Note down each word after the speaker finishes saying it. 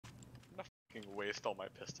waste all my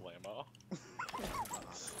pistol ammo.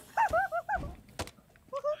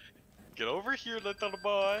 Get over here, little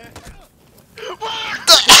boy.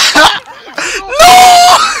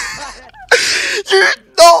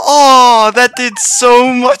 Oh, that did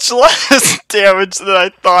so much less damage than I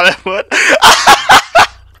thought it would.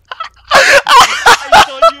 I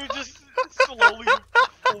saw you just slowly,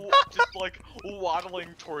 just like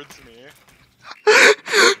waddling towards me.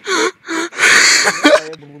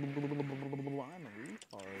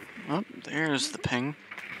 Oh, there's the ping.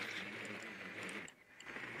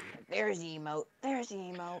 There's the emote. There's the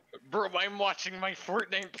emote. Bro, I'm watching my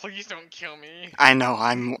Fortnite. Please don't kill me. I know.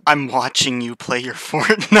 I'm watching you play your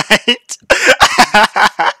Fortnite.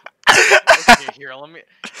 Okay, here. I'm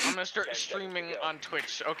gonna start streaming on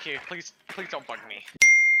Twitch. Okay, please don't bug me.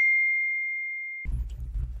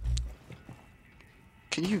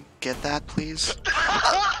 Can you get that, please?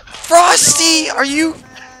 Frosty, are you?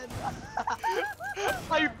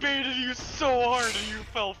 I baited you so hard and you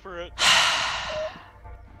fell for it.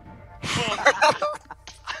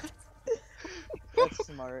 That's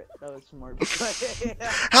smart. That was smart.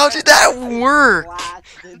 How did that work?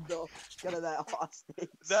 Blasted the shit out of that hostage.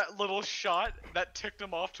 That little shot that ticked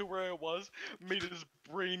him off to where I was made his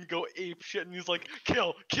brain go ape shit, and he's like,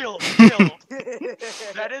 kill, kill, kill.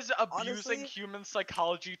 That is abusing Honestly, human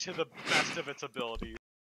psychology to the best of its abilities.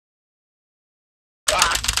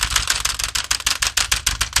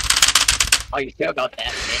 Oh, you still got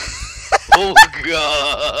that shit. Oh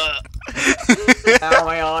god! Ow,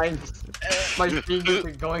 my eyes. My fingers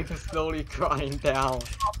are going to slowly grind down.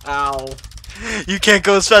 Ow. You can't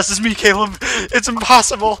go as fast as me, Caleb. It's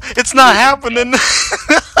impossible. It's not happening.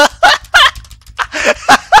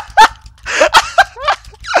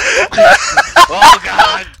 Oh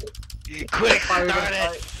god! Quick, darn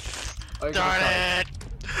it! Darn it!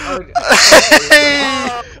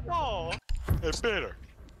 Oh, hey Peter.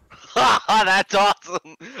 That's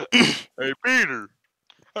awesome! Hey Peter.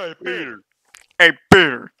 Hey Peter. Hey,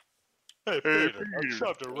 Peter. Hey Peter. I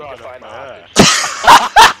shoved a rod up my ass.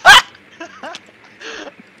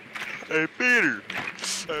 Hey Peter.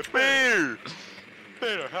 Hey Peter.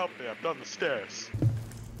 Peter, help me. I'm down the stairs.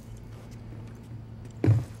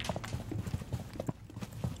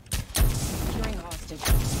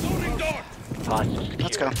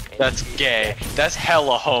 Let's go. That's gay. That's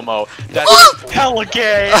hella homo. That's hella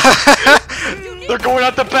gay. They're going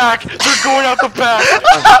out the back. They're going out the back.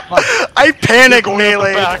 I panic They're going out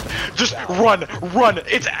the melee. back. Just run, run.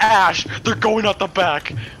 It's Ash. They're going out the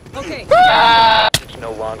back. Okay. It's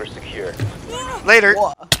no longer secure. Later.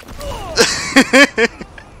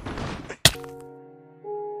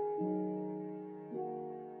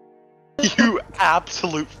 You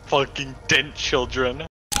absolute fucking dent children.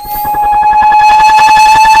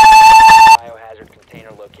 Biohazard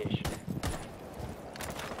container location.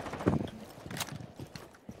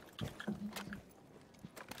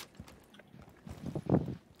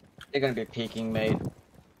 They're gonna be peeking, mate.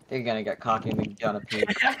 They're gonna get cocky and they're gonna peek.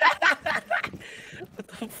 What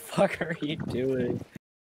the fuck are you doing?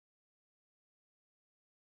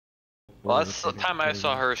 Well, that's the time I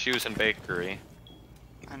saw her. She was in bakery.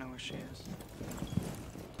 I know where she is.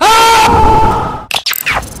 Oh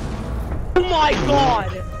my god!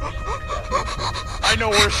 I know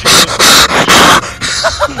where she is.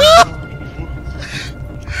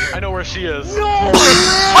 I know where she is. No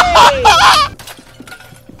way!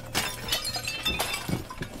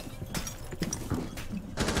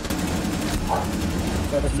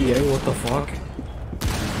 What the fuck?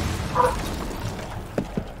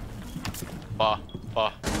 Bah.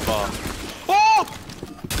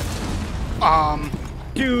 Oh!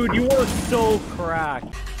 Dude, you are so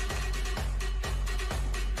cracked.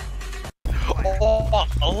 Oh,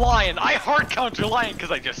 a lion! I hard counter lion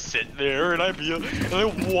because I just sit there and I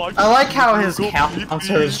watch. I like how his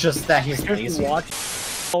counter is just that he's lazy.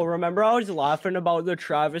 Oh, remember I was laughing about the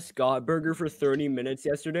Travis Scott burger for 30 minutes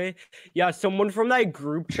yesterday? Yeah, someone from that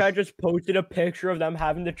group chat just posted a picture of them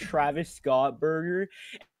having the Travis Scott burger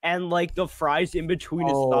and like the fries in between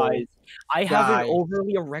his thighs. I have an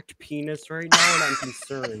overly erect penis right now and I'm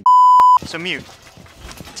concerned. So Mute,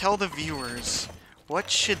 tell the viewers, what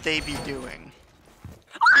should they be doing?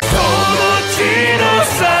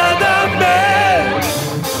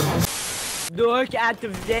 Look at the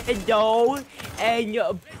video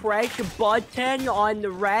and press the button on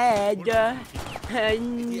the red.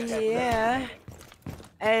 And yeah.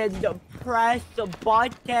 And press the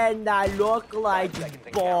button that look like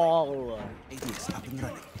ball.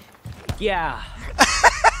 Yeah.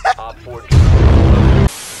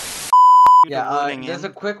 Yeah, there's a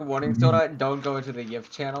quick warning, Soda. Don't go into the YIF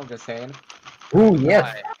channel, just saying. Ooh,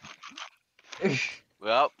 yeah.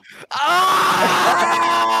 Well,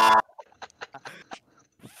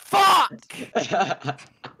 Fuck!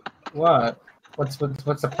 What? What's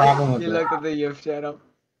the problem with You it? looked at the YIF channel.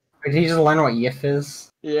 Did he just learn what YIF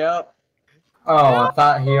is? Yep. Oh, I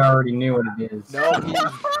thought he already knew what it is. No,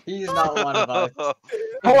 he's not one of us. Oh,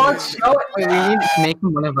 let's show it. Wait, we need to make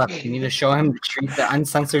him one of us. We need to show him the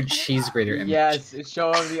uncensored cheese grater image. Yes,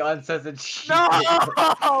 show him the uncensored cheese.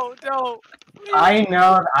 No! No! I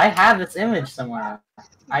know. I have this image somewhere.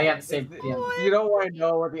 I have to say the image. You don't want to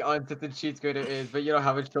know what the uncensored cheese grater is, but you don't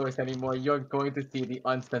have a choice anymore. You're going to see the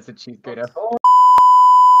uncensored cheese grater.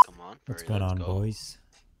 come on. What's hurry, going let's on, go. boys?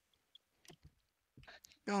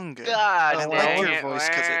 Going good. God I like dang your it, voice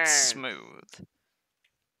because it's man. smooth.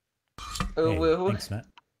 Oh, Hey, well. thanks, Matt.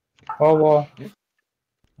 Oh well.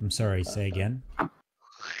 I'm sorry, say again. Oh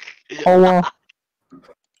well.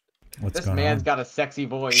 What's This going man's on? got a sexy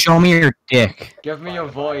voice. Show me your dick. Give me your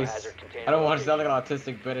voice. I don't want to sound like an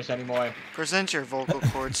autistic British anymore. Present your vocal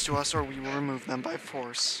cords to us or we will remove them by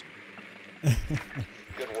force. Good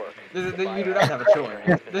work. You do not have a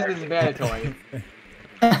choice. This is mandatory.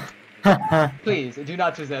 Please, do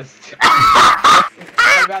not resist.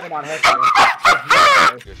 I'd rather not hurt you.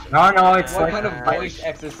 No, it's What like kind of voice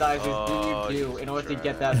exercises Oh, do you do in order to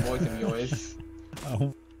get that voice of yours?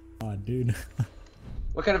 Oh, God, dude.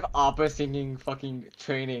 What kind of opera singing fucking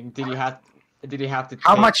training did you have to take?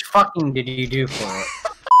 How much fucking did you do for it?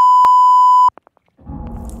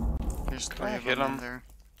 There's Can I 3 of hit them in him? there.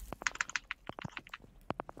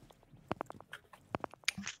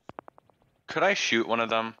 Could I shoot one of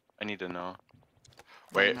them? I need to know.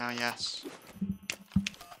 Wait. Now, yes.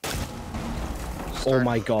 Oh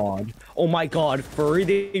my god. Oh my god, Furry,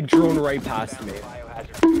 they drone right past me.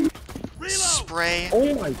 Biohazard. Spray.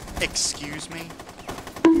 Oh my... Excuse me.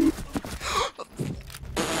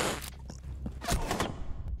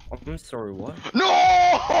 I'm sorry, what?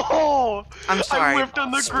 No! I'm sorry. I whipped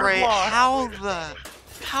on the Spray. grid lock.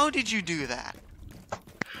 How did you do that?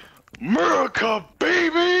 America,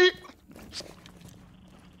 baby!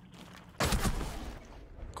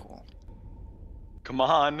 Cool. Come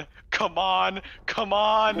on, come on, come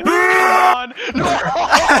on, come on! No!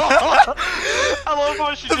 I love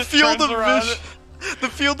how she The just field turns of around. vision. The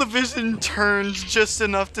field of vision turns just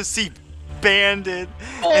enough to see Bandit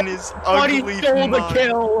and his ugly Buddy stole the mug.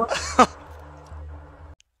 kill!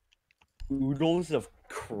 Oodles of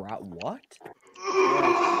crap, what?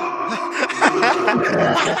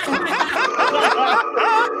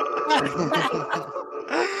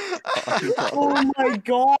 Oh my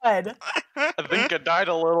god! I think I died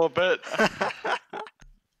a little bit.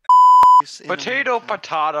 Potato,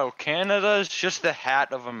 potato. Canada is just the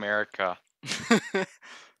hat of America.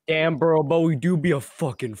 Damn, bro, but we do be a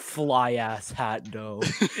fucking fly ass hat, though.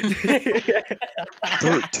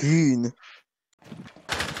 13.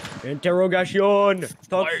 Interrogation!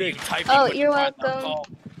 Toxic! Oh, you're welcome.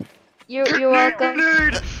 You're welcome.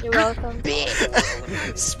 You're welcome.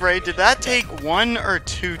 Spray, did that take 1 or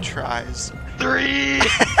 2 tries? 3!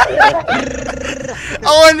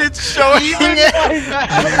 Oh, and it's showing it!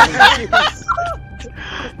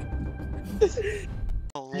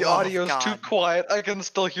 The audio's too quiet. I can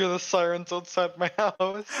still hear the sirens outside my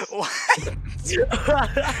house. What?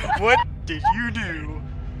 What did you do?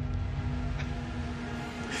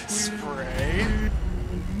 Spray?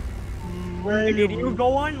 Ray, did you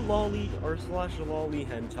go on lolly or slash lolly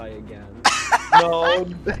hentai again? No.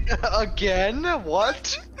 Again?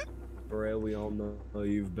 What? Ray, we all know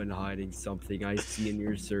you've been hiding something I see in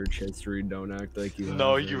your search history. Don't act like you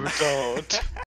No, haven't. you don't.